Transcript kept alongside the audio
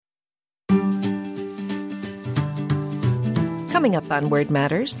Coming up on Word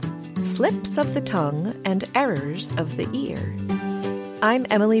Matters, slips of the tongue and errors of the ear. I'm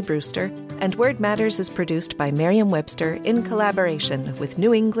Emily Brewster, and Word Matters is produced by Merriam-Webster in collaboration with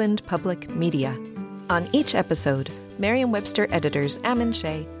New England Public Media. On each episode, Merriam-Webster editors Ammon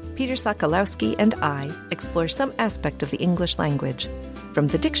Shea, Peter Sokolowski, and I explore some aspect of the English language from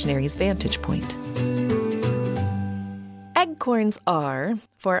the dictionary's vantage point. Eggcorns are,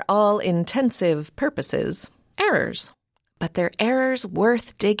 for all intensive purposes, errors. But they're errors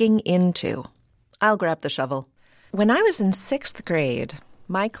worth digging into. I'll grab the shovel. When I was in 6th grade,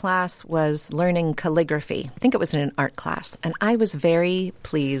 my class was learning calligraphy. I think it was in an art class. And I was very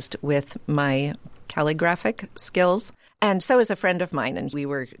pleased with my calligraphic skills. And so is a friend of mine. And we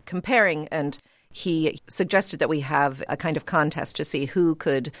were comparing, and he suggested that we have a kind of contest to see who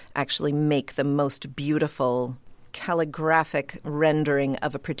could actually make the most beautiful calligraphic rendering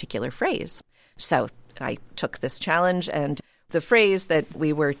of a particular phrase. So I took this challenge, and the phrase that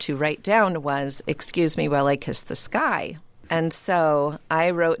we were to write down was, "Excuse me while I kiss the sky." And so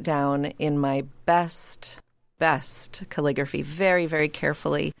I wrote down in my best calligraphy, very, very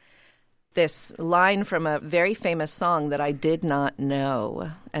carefully, this line from a very famous song that I did not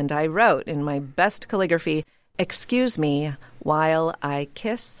know. And I wrote in my best calligraphy, "Excuse me while I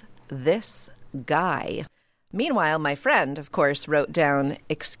kiss this guy." Meanwhile, my friend, of course, wrote down,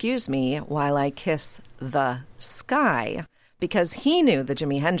 "Excuse me while I kiss the sky," because he knew the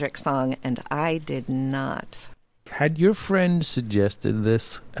Jimi Hendrix song and I did not. Had your friend suggested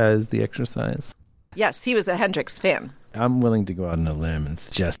this as the exercise? Yes, he was a Hendrix fan. I'm willing to go out on a limb and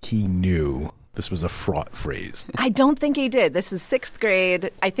suggest he knew this was a fraught phrase. I don't think he did. This is 6th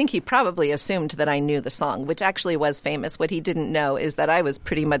grade. I think he probably assumed that I knew the song, which actually was famous. What he didn't know is that I was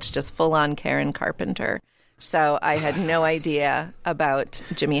pretty much just full-on Karen Carpenter. So I had no idea about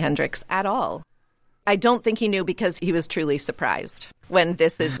Jimi Hendrix at all. I don't think he knew because he was truly surprised when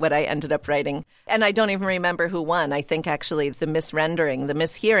this is what I ended up writing. And I don't even remember who won. I think actually the misrendering, the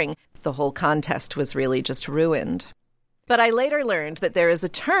mishearing, the whole contest was really just ruined. But I later learned that there is a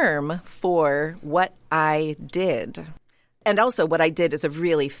term for what I did. And also what I did is a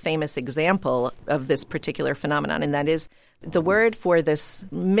really famous example of this particular phenomenon, and that is the word for this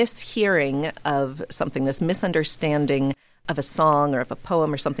mishearing of something, this misunderstanding of a song or of a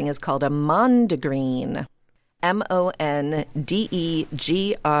poem or something is called a Mondegreen. Mondegreen.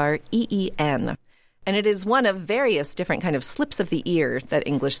 And it is one of various different kind of slips of the ear that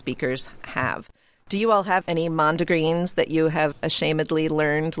English speakers have. Do you all have any Mondegreens that you have ashamedly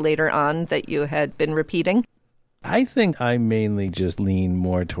learned later on that you had been repeating? I think I mainly just lean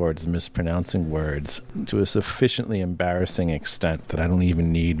more towards mispronouncing words to a sufficiently embarrassing extent that I don't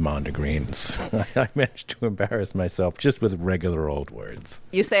even need Mondegreens. I managed to embarrass myself just with regular old words.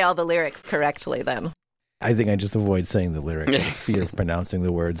 You say all the lyrics correctly, then. I think I just avoid saying the lyrics for fear of pronouncing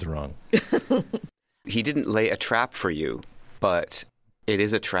the words wrong. He didn't lay a trap for you, but it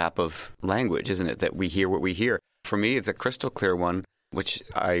is a trap of language, isn't it, that we hear what we hear. For me, it's a crystal clear one, which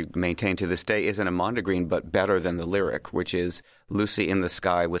I maintain to this day isn't a Mondegreen, but better than the lyric, which is Lucy in the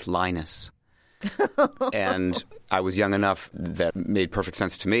Sky with Linus. And I was young enough that made perfect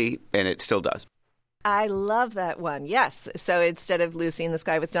sense to me, and it still does. I love that one. Yes. So instead of Lucy in the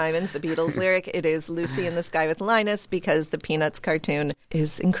Sky with Diamonds, the Beatles lyric, it is Lucy in the Sky with Linus, because the Peanuts cartoon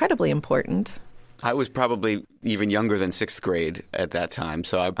is incredibly important. I was probably even younger than 6th grade at that time,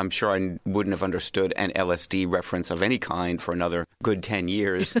 so I'm sure I wouldn't have understood an LSD reference of any kind for another good 10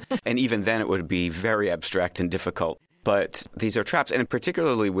 years. And even then it would be very abstract and difficult. But these are traps, and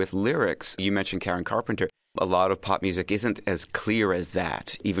particularly with lyrics. You mentioned Karen Carpenter. A lot of pop music isn't as clear as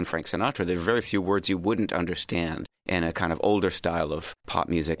that. Even Frank Sinatra, there are very few words you wouldn't understand in a kind of older style of pop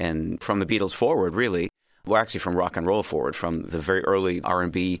music. And from the Beatles forward, really, well, actually from rock and roll forward, from the very early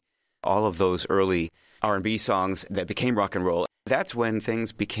R&B, all of those early R&B songs that became rock and roll, that's when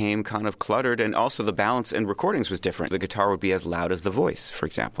things became kind of cluttered, and also the balance in recordings was different. The guitar would be as loud as the voice, for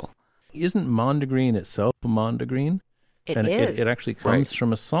example. Isn't Mondegreen itself a Mondegreen? It is. It actually comes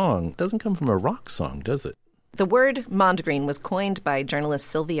from a song. It doesn't come from a rock song, does it? The word Mondegreen was coined by journalist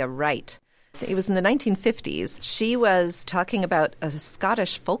Sylvia Wright. It was in the 1950s. She was talking about a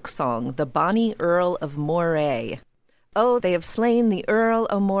Scottish folk song, The Bonnie Earl of Moray. Oh, they have slain the Earl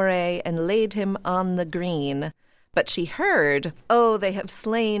o' Moray and laid him on the green. But she heard, oh, they have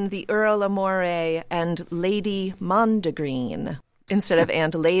slain the Earl o' Moray and Lady Mondegreen, instead of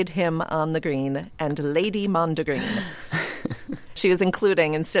and laid him on the green and Lady Mondegreen. She was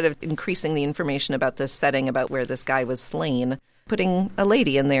including, instead of increasing the information about the setting about where this guy was slain, putting a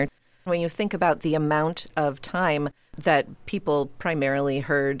lady in there. When you think about the amount of time that people primarily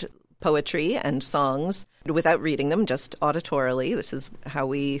heard poetry and songs without reading them, just auditorily. This is how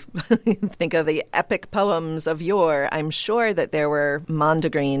we think of the epic poems of yore. I'm sure that there were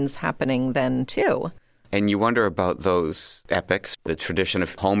Mondegreens happening then, too. And you wonder about those epics. The tradition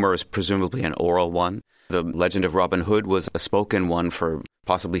of Homer is presumably an oral one. The legend of Robin Hood was a spoken one for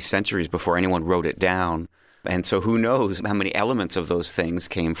possibly centuries before anyone wrote it down. And so who knows how many elements of those things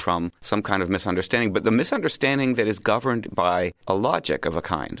came from some kind of misunderstanding, but the misunderstanding that is governed by a logic of a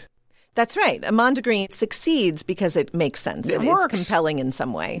kind. That's right. A Mondegreen succeeds because it makes sense. It works. It's compelling in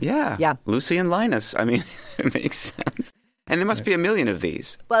some way. Yeah. Lucy and Linus. I mean, it makes sense. And there must be a million of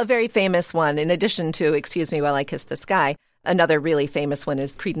these. Well, a very famous one, in addition to Excuse Me While I Kiss the Sky, another really famous one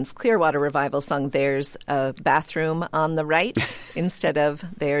is Creedence Clearwater Revival song, There's a Bathroom on the Right, instead of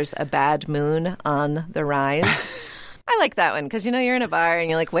There's a Bad Moon on the Rise. I like that one because, you're in a bar and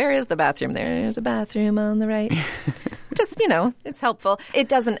you're like, where is the bathroom? There's a bathroom on the right. Just, it's helpful. It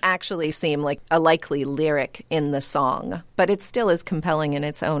doesn't actually seem like a likely lyric in the song, but it still is compelling in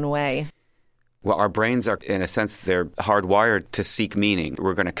its own way. Well, our brains are, in a sense, they're hardwired to seek meaning.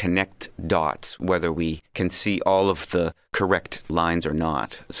 We're going to connect dots, whether we can see all of the correct lines or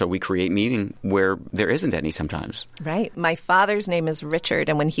not. So we create meaning where there isn't any sometimes. Right. My father's name is Richard,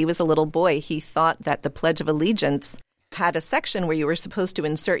 and when he was a little boy, he thought that the Pledge of Allegiance had a section where you were supposed to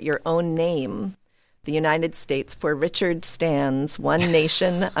insert your own name. The United States for Richard stands, one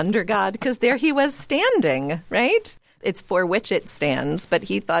nation under God, because there he was standing, right? It's for which it stands, but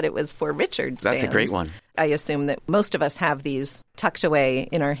he thought it was for Richard stands. That's a great one. I assume that most of us have these tucked away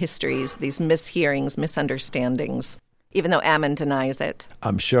in our histories, these mishearings, misunderstandings, even though Ammon denies it.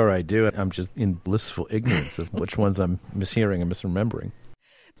 I'm sure I do. I'm just in blissful ignorance of which ones I'm mishearing and misremembering.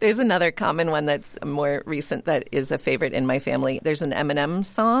 There's another common one that's more recent that is a favorite in my family. There's an Eminem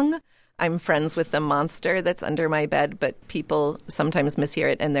song, I'm friends with the monster that's under my bed, but people sometimes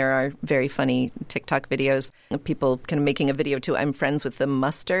mishear it, and there are very funny TikTok videos of people kind of making a video to I'm friends with the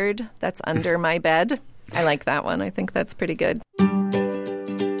mustard that's under my bed. I like that one. I think that's pretty good.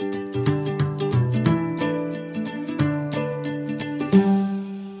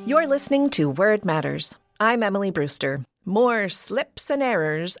 You're listening to Word Matters. I'm Emily Brewster. More slips and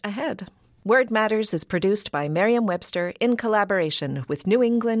errors ahead. Word Matters is produced by Merriam-Webster in collaboration with New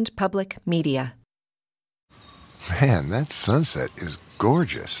England Public Media. Man, that sunset is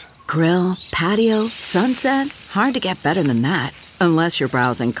gorgeous. Grill, patio, sunset. Hard to get better than that. Unless you're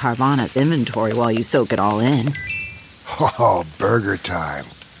browsing Carvana's inventory while you soak it all in. Oh, burger time.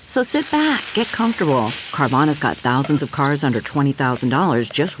 So sit back, get comfortable. Carvana's got thousands of cars under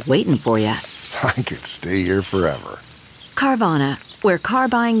 $20,000 just waiting for you. I could stay here forever. Carvana, where car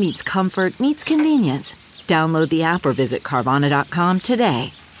buying meets comfort meets convenience. Download the app or visit Carvana.com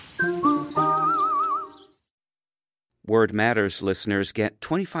today. Word Matters listeners get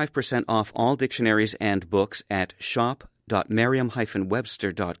 25% off all dictionaries and books at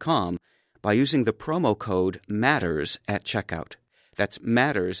shop.merriam-webster.com by using the promo code MATTERS at checkout. That's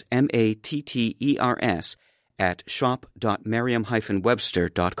MATTERS, MATTERS, at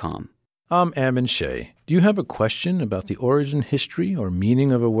shop.merriam-webster.com. I'm Ammon Shea. Do you have a question about the origin, history, or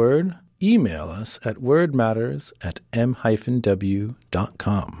meaning of a word? Email us at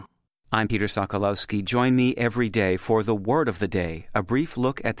wordmatters@m-w.com. I'm Peter Sokolowski. Join me every day for the Word of the Day, a brief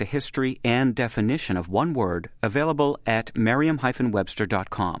look at the history and definition of one word, available at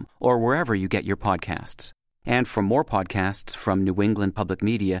merriam-webster.com or wherever you get your podcasts. And for more podcasts from New England Public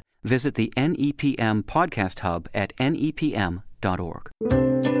Media, visit the NEPM Podcast Hub at nepm.org.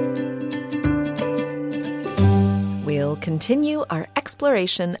 We'll continue our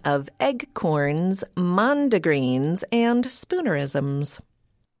exploration of Eggcorns, Mondegreens, and Spoonerisms.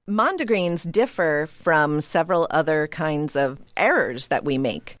 Mondegreens differ from several other kinds of errors that we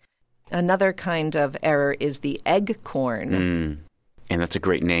make. Another kind of error is the Eggcorn. And that's a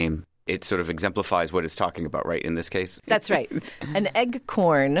great name. It sort of exemplifies what it's talking about, right, in this case? That's right. An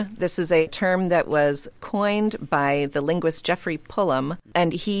eggcorn, this is a term that was coined by the linguist Jeffrey Pullum,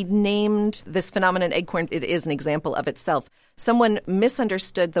 and he named this phenomenon eggcorn. It is an example of itself. Someone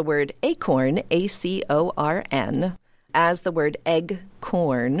misunderstood the word acorn, A-C-O-R-N, as the word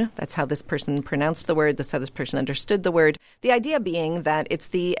eggcorn. That's how this person pronounced the word. That's how this person understood the word. The idea being that it's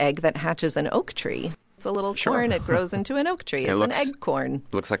the egg that hatches an oak tree. It's a little corn. It grows into an oak tree. It's an eggcorn.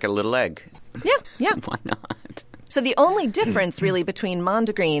 Looks like a little egg. Yeah. Why not? So the only difference really between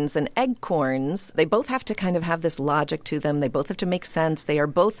Mondegreens and Eggcorns, they both have to kind of have this logic to them. They both have to make sense. They are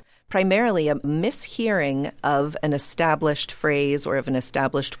both primarily a mishearing of an established phrase or of an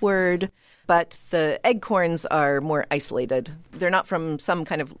established word. but the Eggcorns are more isolated. They're not from some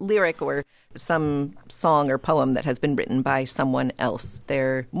kind of lyric or some song or poem that has been written by someone else.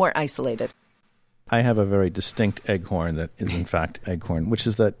 They're more isolated. I have a very distinct Egghorn that is in fact Eggcorn, which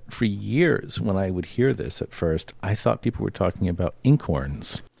is that for years when I would hear this at first, I thought people were talking about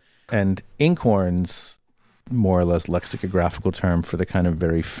inkhorns. And inkhorns, more or less lexicographical term for the kind of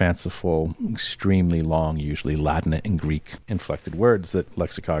very fanciful, extremely long, usually Latin and Greek inflected words that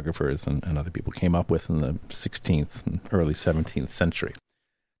lexicographers and other people came up with in the 16th and early 17th century.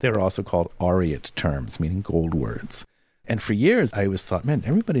 They were also called aureate terms, meaning gold words. And for years, I always thought, man,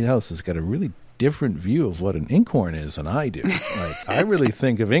 everybody else has got a really different view of what an inkhorn is than I do. Like, I really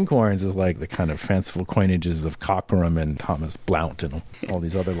think of inkhorns as like the kind of fanciful coinages of Cockerham and Thomas Blount and all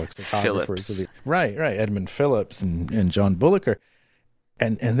these other lexicographers. Right. Edmund Phillips and John Bullocker.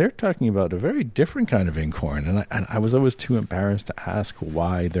 And they're talking about a very different kind of inkhorn. And I was always too embarrassed to ask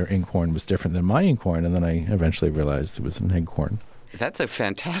why their inkhorn was different than my inkhorn. And then I eventually realized it was an Eggcorn. That's a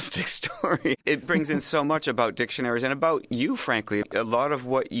fantastic story. It brings in so much about dictionaries and about you, frankly. A lot of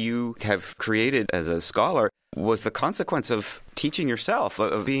what you have created as a scholar was the consequence of teaching yourself,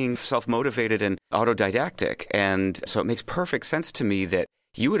 of being self-motivated and autodidactic. And so it makes perfect sense to me that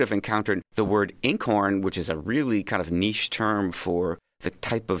you would have encountered the word inkhorn, which is a really kind of niche term for the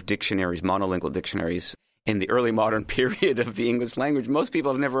type of dictionaries, monolingual dictionaries, in the early modern period of the English language most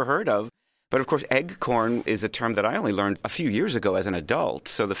people have never heard of. But of course, eggcorn is a term that I only learned a few years ago as an adult.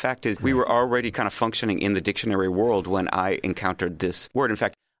 So the fact is we were already kind of functioning in the dictionary world when I encountered this word. In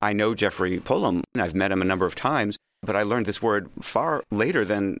fact, I know Jeffrey Pullum, and I've met him a number of times, but I learned this word far later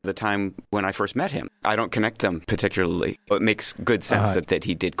than the time when I first met him. I don't connect them particularly. It makes good sense that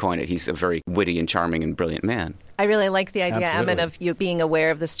he did coin it. He's a very witty and charming and brilliant man. I really like the idea, Emin, of you being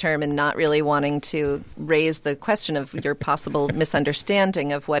aware of this term and not really wanting to raise the question of your possible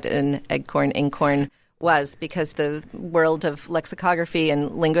misunderstanding of what an eggcorn, inkhorn was, because the world of lexicography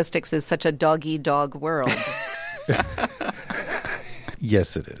and linguistics is such a dog-eat-dog world.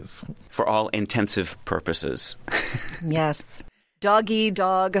 Yes, it is. For all intensive purposes. Yes.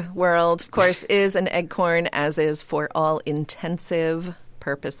 Dog-eat-dog world, of course, is an eggcorn, as is for all intensive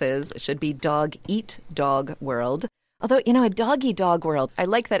purposes. It should be dog-eat-dog world. Although, a dog-eat-dog world, I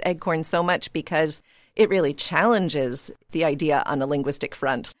like that eggcorn so much because it really challenges the idea on a linguistic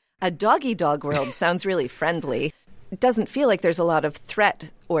front. A dog-eat-dog world sounds really friendly. It doesn't feel like there's a lot of threat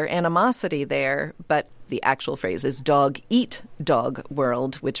or animosity there, but the actual phrase is dog-eat-dog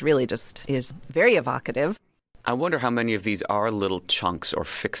world, which really just is very evocative. I wonder how many of these are little chunks or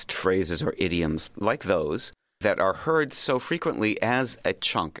fixed phrases or idioms like those that are heard so frequently as a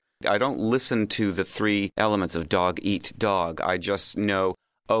chunk. I don't listen to the three elements of dog, eat, dog. I just know,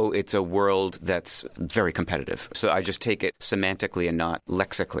 it's a world that's very competitive. So I just take it semantically and not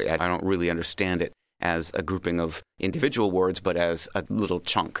lexically. I don't really understand it as a grouping of individual words, but as a little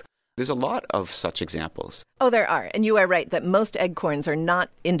chunk. There's a lot of such examples. Oh, there are. And you are right that most eggcorns are not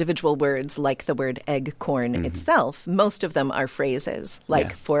individual words like the word eggcorn itself. Most of them are phrases,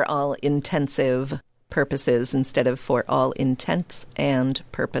 like for all intensive purposes instead of for all intents and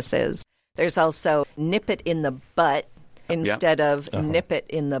purposes. There's also nip it in the butt instead of nip it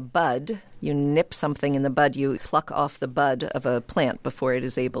in the bud. You nip something in the bud, you pluck off the bud of a plant before it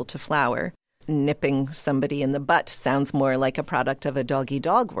is able to flower. Nipping somebody in the butt sounds more like a product of a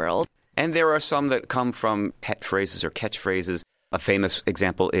dog-eat-dog world. And there are some that come from pet phrases or catchphrases. A famous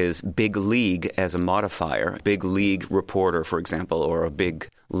example is big league as a modifier. Big league reporter, for example, or a big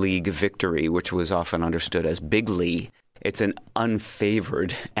league victory, which was often understood as bigly. It's an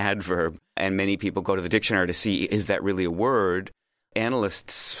unfavored adverb, and many people go to the dictionary to see, is that really a word?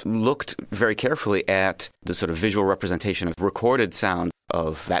 Analysts looked very carefully at the sort of visual representation of recorded sound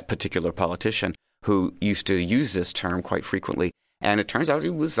of that particular politician who used to use this term quite frequently. And it turns out he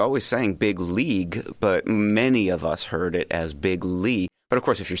was always saying big league, but many of us heard it as big Lee. But of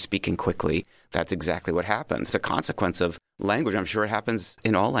course, if you're speaking quickly, that's exactly what happens. It's a consequence of language. I'm sure it happens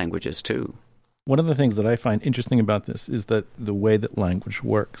in all languages too. One of the things that I find interesting about this is that the way that language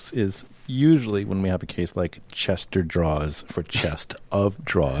works is usually when we have a case like Chester draws for chest of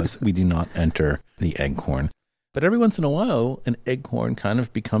draws, we do not enter the eggcorn. But every once in a while, an eggcorn kind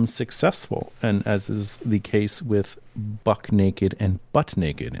of becomes successful, and as is the case with buck naked and butt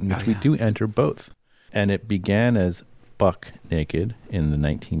naked, in which we do enter both. And it began as buck naked in the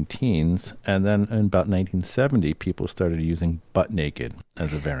 19-teens, and then in about 1970, people started using butt naked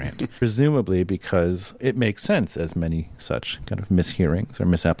as a variant, presumably because it makes sense, as many such kind of mishearings or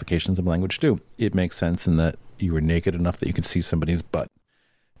misapplications of language do. It makes sense in that you were naked enough that you could see somebody's butt.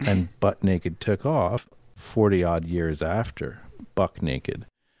 And butt naked took off 40-odd years after buck naked.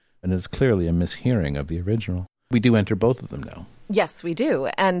 And it's clearly a mishearing of the original. We do enter both of them now. Yes, we do.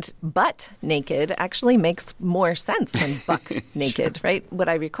 And butt naked actually makes more sense than buck naked, right? What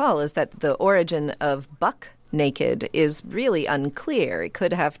I recall is that the origin of buck naked is really unclear. It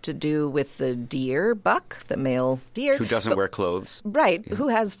could have to do with the deer buck, the male deer. Who doesn't wear clothes. Right, who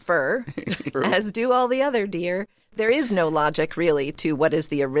has fur, as do all the other deer. There is no logic, really, to what is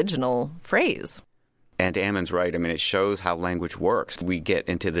the original phrase. And Ammon's right. I mean, it shows how language works. We get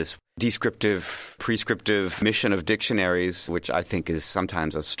into this descriptive, prescriptive mission of dictionaries, which I think is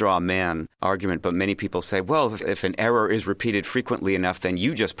sometimes a straw man argument. But many people say, well, if an error is repeated frequently enough, then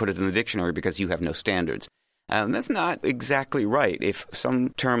you just put it in the dictionary because you have no standards. That's not exactly right. If some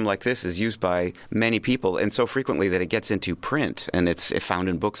term like this is used by many people and so frequently that it gets into print and it's found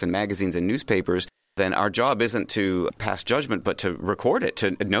in books and magazines and newspapers, then our job isn't to pass judgment, but to record it,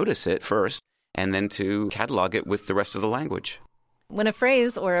 to notice it first, and then to catalog it with the rest of the language. When a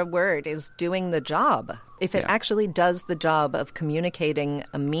phrase or a word is doing the job, if it actually does the job of communicating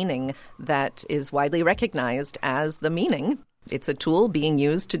a meaning that is widely recognized as the meaning, it's a tool being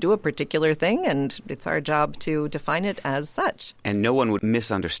used to do a particular thing, and it's our job to define it as such. And no one would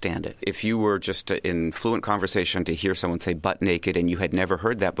misunderstand it. If you were just in fluent conversation to hear someone say butt naked and you had never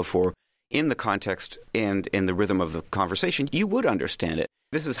heard that before, in the context and in the rhythm of the conversation, you would understand it.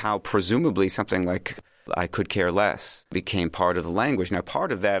 This is how presumably something like I could care less became part of the language. Now,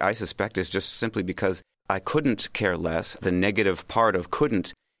 part of that, I suspect, is just simply because I couldn't care less. The negative part of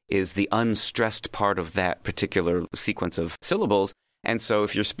couldn't is the unstressed part of that particular sequence of syllables. And so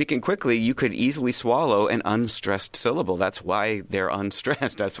if you're speaking quickly, you could easily swallow an unstressed syllable. That's why they're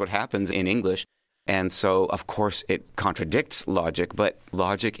unstressed. That's what happens in English. And so, of course, it contradicts logic, but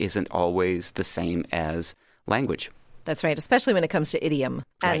logic isn't always the same as language. That's right, especially when it comes to idiom.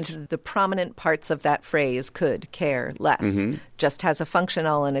 Right. And the prominent parts of that phrase, could care less, just has a function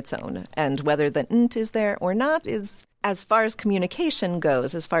all on its own. And whether the "nt" is there or not is, as far as communication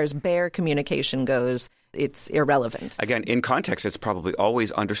goes, as far as bare communication goes, it's irrelevant. Again, in context, it's probably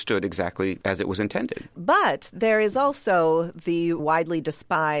always understood exactly as it was intended. But there is also the widely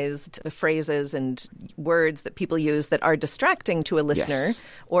despised phrases and words that people use that are distracting to a listener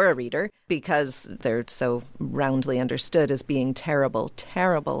or a reader because they're so roundly understood as being terrible,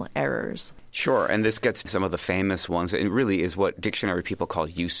 terrible errors. Sure, and this gets some of the famous ones. It really is what dictionary people call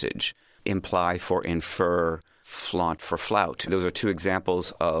usage. Imply for infer, flaunt for flout. Those are two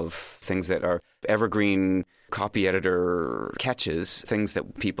examples of things that are evergreen copy editor catches, things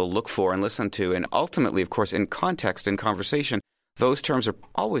that people look for and listen to. And ultimately, of course, in context and conversation, those terms are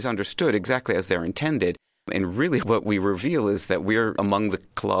always understood exactly as they're intended. And really what we reveal is that we're among the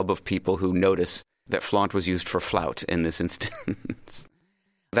club of people who notice that flaunt was used for flout in this instance.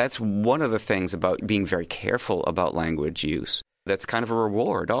 That's one of the things about being very careful about language use. That's kind of a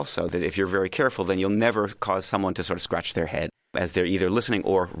reward also, that if you're very careful, then you'll never cause someone to sort of scratch their head as they're either listening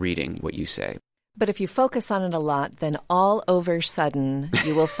or reading what you say. But if you focus on it a lot, then all over sudden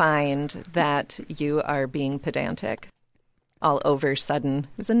you will find that you are being pedantic. All over sudden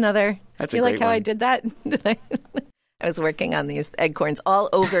is another. That's a you great like how one. I did that? I was working on these Eggcorns. All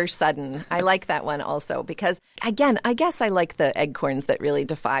over sudden. I like that one also because, again, I guess I like the Eggcorns that really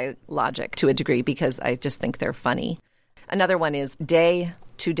defy logic to a degree because I just think they're funny. Another one is day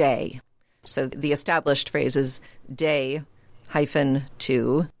to day. So the established phrase is day hyphen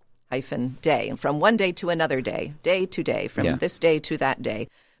to hyphen day. From one day to another day to day, from this day to that day.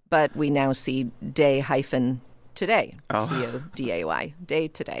 But we now see day hyphen today, T-O-D-A-Y, day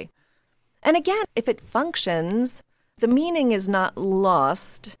to day. And again, if it functions, the meaning is not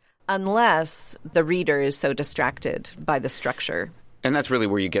lost unless the reader is so distracted by the structure. And that's really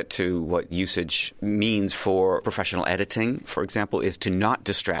where you get to what usage means for professional editing, for example, is to not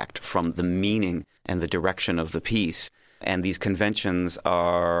distract from the meaning and the direction of the piece. And these conventions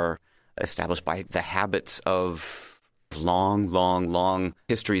are established by the habits of long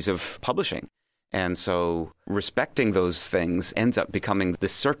histories of publishing. And so respecting those things ends up becoming the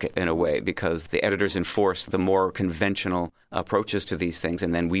circuit in a way because the editors enforce the more conventional approaches to these things,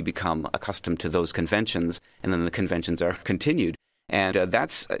 and then we become accustomed to those conventions, and then the conventions are continued. And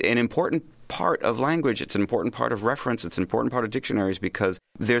that's an important part of language. It's an important part of reference. It's an important part of dictionaries because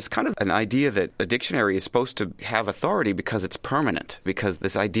there's kind of an idea that a dictionary is supposed to have authority because it's permanent, because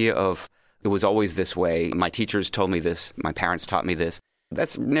this idea of it was always this way, my teachers told me this, my parents taught me this.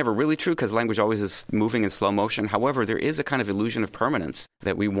 That's never really true because language always is moving in slow motion. However, there is a kind of illusion of permanence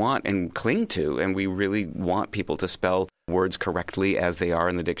that we want and cling to, and we really want people to spell words correctly as they are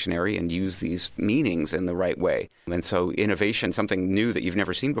in the dictionary and use these meanings in the right way. And so innovation, something new that you've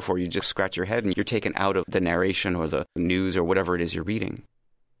never seen before, you just scratch your head and you're taken out of the narration or the news or whatever it is you're reading.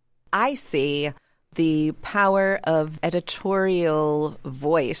 I see the power of editorial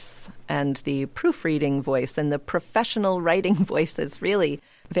voice and the proofreading voice and the professional writing voice is really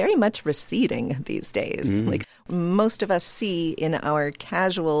very much receding these days. Like most of us see in our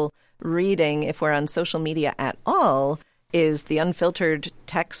casual reading, if we're on social media at all, is the unfiltered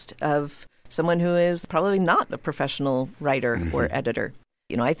text of someone who is probably not a professional writer or editor.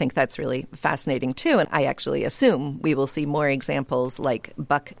 You know, I think that's really fascinating, too. And I actually assume we will see more examples like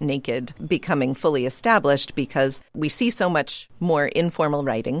Buck Naked becoming fully established because we see so much more informal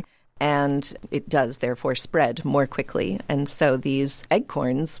writing and it does, therefore, spread more quickly. And so these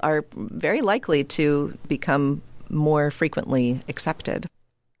Eggcorns are very likely to become more frequently accepted.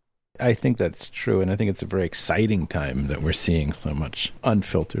 I think that's true. And I think it's a very exciting time that we're seeing so much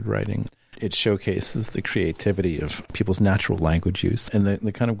unfiltered writing. It showcases the creativity of people's natural language use and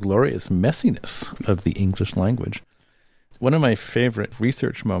the kind of glorious messiness of the English language. One of my favorite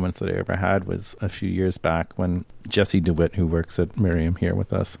research moments that I ever had was a few years back when Jesse DeWitt, who works at Merriam here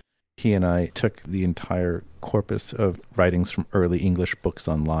with us, he and I took the entire corpus of writings from early English books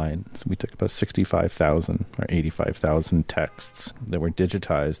online. So we took about 65,000 or 85,000 texts that were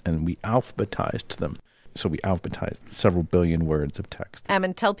digitized and we alphabetized them. So we alphabetized several billion words of text.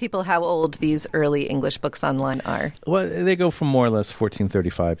 And tell people how old these early English books online are. Well, they go from more or less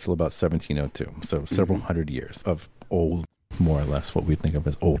 1435 till about 1702. So several hundred years of old, more or less, what we think of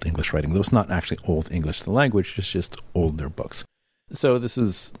as old English writing. Though it's not actually old English, the language, it's just older books. So this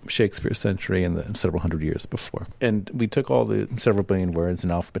is Shakespeare's century and the several hundred years before. And we took all the several billion words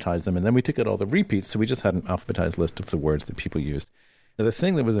and alphabetized them. And then we took out all the repeats. So we just had an alphabetized list of the words that people used. Now, the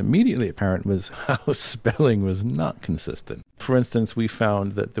thing that was immediately apparent was how spelling was not consistent. For instance, we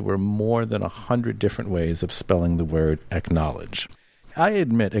found that there were more than 100 different ways of spelling the word acknowledge. I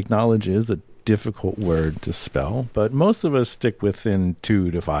admit acknowledge is a difficult word to spell, but most of us stick within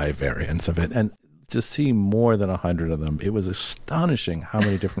 2 to 5 variants of it. And to see more than 100 of them, it was astonishing how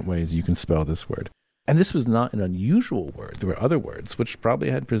many different ways you can spell this word. And this was not an unusual word. There were other words which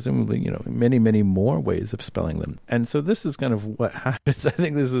probably had presumably, many, many more ways of spelling them. And so this is kind of what happens. I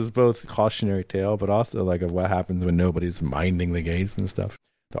think this is both cautionary tale, but also like of what happens when nobody's minding the gates and stuff.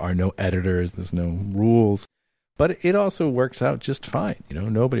 There are no editors. There's no rules. But it also works out just fine.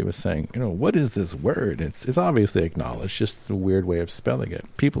 Nobody was saying, what is this word? It's obviously acknowledged, just a weird way of spelling it.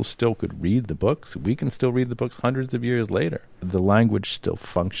 People still could read the books. We can still read the books hundreds of years later. The language still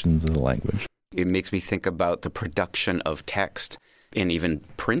functions as a language. It makes me think about the production of text and even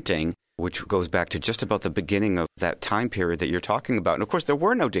printing, which goes back to just about the beginning of that time period that you're talking about. And of course, there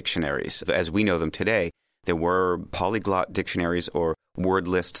were no dictionaries as we know them today. There were polyglot dictionaries or word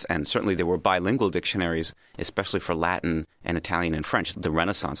lists, and certainly there were bilingual dictionaries, especially for Latin and Italian and French, the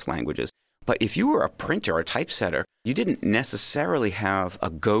Renaissance languages. But if you were a printer or a typesetter, you didn't necessarily have a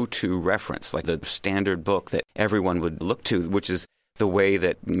go-to reference, like the standard book that everyone would look to, which is the way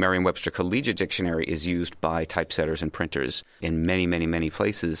that Merriam-Webster Collegiate Dictionary is used by typesetters and printers in many, many, many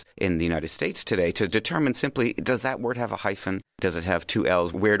places in the United States today to determine simply, does that word have a hyphen? Does it have 2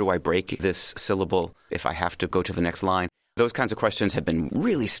 L's? Where do I break this syllable if I have to go to the next line? Those kinds of questions have been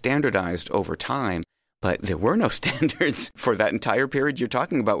really standardized over time, but there were no standards for that entire period you're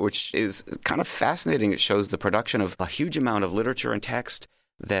talking about, which is kind of fascinating. It shows the production of a huge amount of literature and text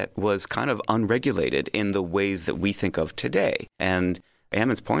that was kind of unregulated in the ways that we think of today. And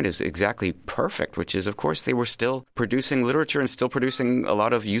Ammon's point is exactly perfect, which is, of course, they were still producing literature and still producing a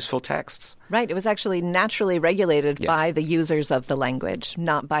lot of useful texts. Right. It was actually naturally regulated by the users of the language,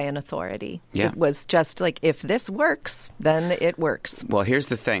 not by an authority. Yeah. It was just like, if this works, then it works. Well, here's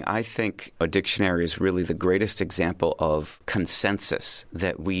the thing. I think a dictionary is really the greatest example of consensus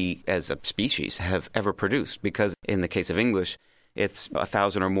that we as a species have ever produced, because in the case of English, it's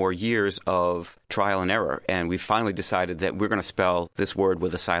 1,000 or more years of trial and error, and we finally decided that we're going to spell this word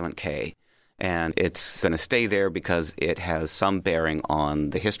with a silent K, and it's going to stay there because it has some bearing on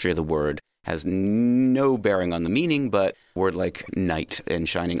the history of the word, has no bearing on the meaning, but a word like knight in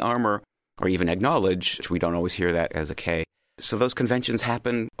shining armor, or even acknowledge, which we don't always hear that as a K. So those conventions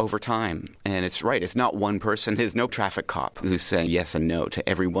happen over time, and it's right. It's not one person. There's no traffic cop who's saying yes and no to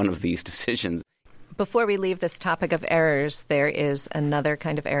every one of these decisions. Before we leave this topic of errors, there is another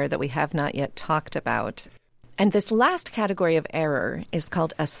kind of error that we have not yet talked about. And this last category of error is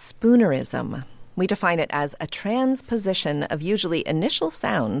called a Spoonerism. We define it as a transposition of usually initial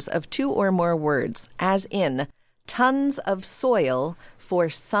sounds of 2 or more words, as in tons of soil for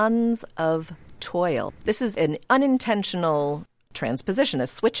sons of toil. This is an unintentional transposition, a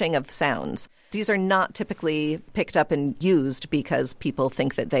switching of sounds. These are not typically picked up and used because people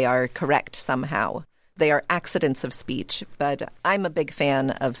think that they are correct somehow. They are accidents of speech, but I'm a big fan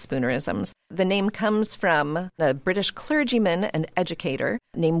of Spoonerisms. The name comes from a British clergyman and educator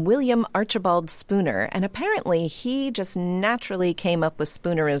named William Archibald Spooner, and apparently he just naturally came up with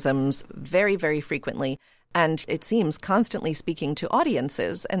Spoonerisms very, very frequently, and it seems constantly speaking to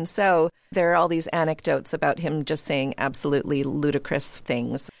audiences. And so there are all these anecdotes about him just saying absolutely ludicrous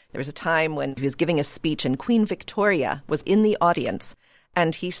things. There was a time when he was giving a speech and Queen Victoria was in the audience,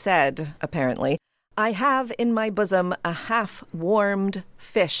 and he said, apparently, "I have in my bosom a half-warmed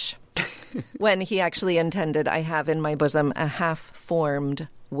fish," when he actually intended, "I have in my bosom a half-formed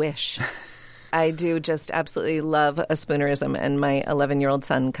wish." I do just absolutely love a Spoonerism, and my 11-year-old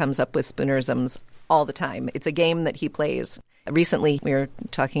son comes up with Spoonerisms all the time. It's a game that he plays. Recently, we were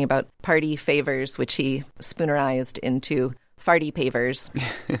talking about party favors, which he spoonerized into farty pavers.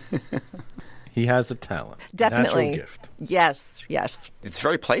 He has a talent. Definitely. Natural gift. Yes, yes. It's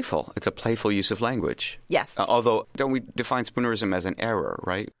very playful. It's a playful use of language. Yes. Although, don't we define Spoonerism as an error,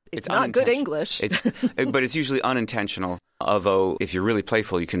 right? It's not good English. But it's usually unintentional. Although, if you're really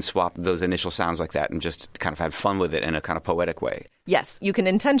playful, you can swap those initial sounds like that and just kind of have fun with it in a kind of poetic way. Yes, you can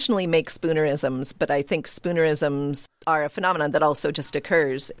intentionally make Spoonerisms, but I think Spoonerisms are a phenomenon that also just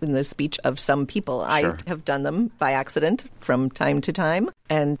occurs in the speech of some people. Sure. I have done them by accident from time to time,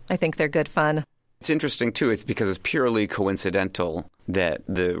 and I think they're good fun. It's interesting, too. It's because it's purely coincidental that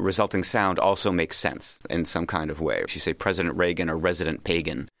the resulting sound also makes sense in some kind of way. If you say President Reagan or resident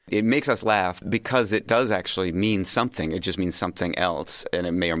pagan, it makes us laugh because it does actually mean something. It just means something else, and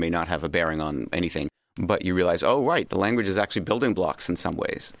it may or may not have a bearing on anything. But you realize, oh, right, the language is actually building blocks in some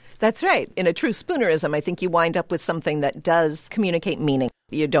ways. That's right. In a true Spoonerism, I think you wind up with something that does communicate meaning.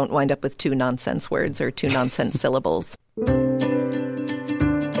 You don't wind up with two nonsense words or two nonsense syllables.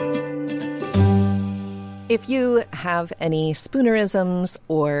 If you have any Spoonerisms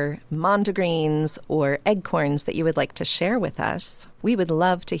or Mondegreens or Eggcorns that you would like to share with us, we would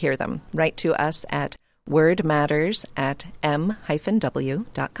love to hear them. Write to us at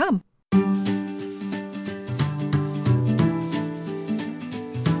wordmatters@m-w.com.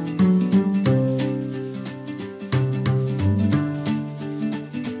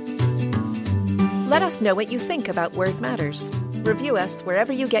 Let us know what you think about Word Matters. Review us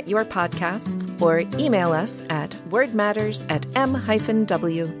wherever you get your podcasts or email us at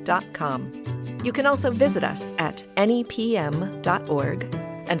wordmatters@m-w.com. You can also visit us at nepm.org.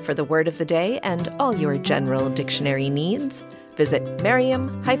 And for the word of the day and all your general dictionary needs, visit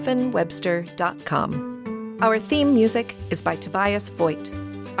merriam-webster.com. Our theme music is by Tobias Voigt.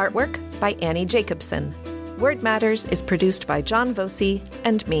 Artwork by Annie Jacobson. Word Matters is produced by John Voci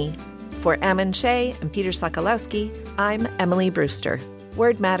and me. For Ammon Shea and Peter Sokolowski, I'm Emily Brewster.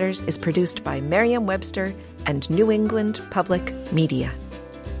 Word Matters is produced by Merriam-Webster and New England Public Media.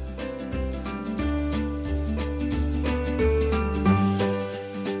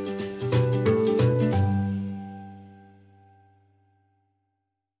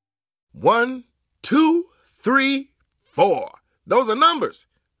 One, two, three, four. Those are numbers,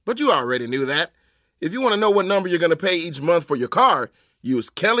 but you already knew that. If you want to know what number you're going to pay each month for your car,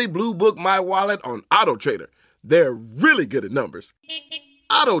 use Kelley Blue Book My Wallet on Auto Trader. They're really good at numbers.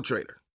 Auto Trader.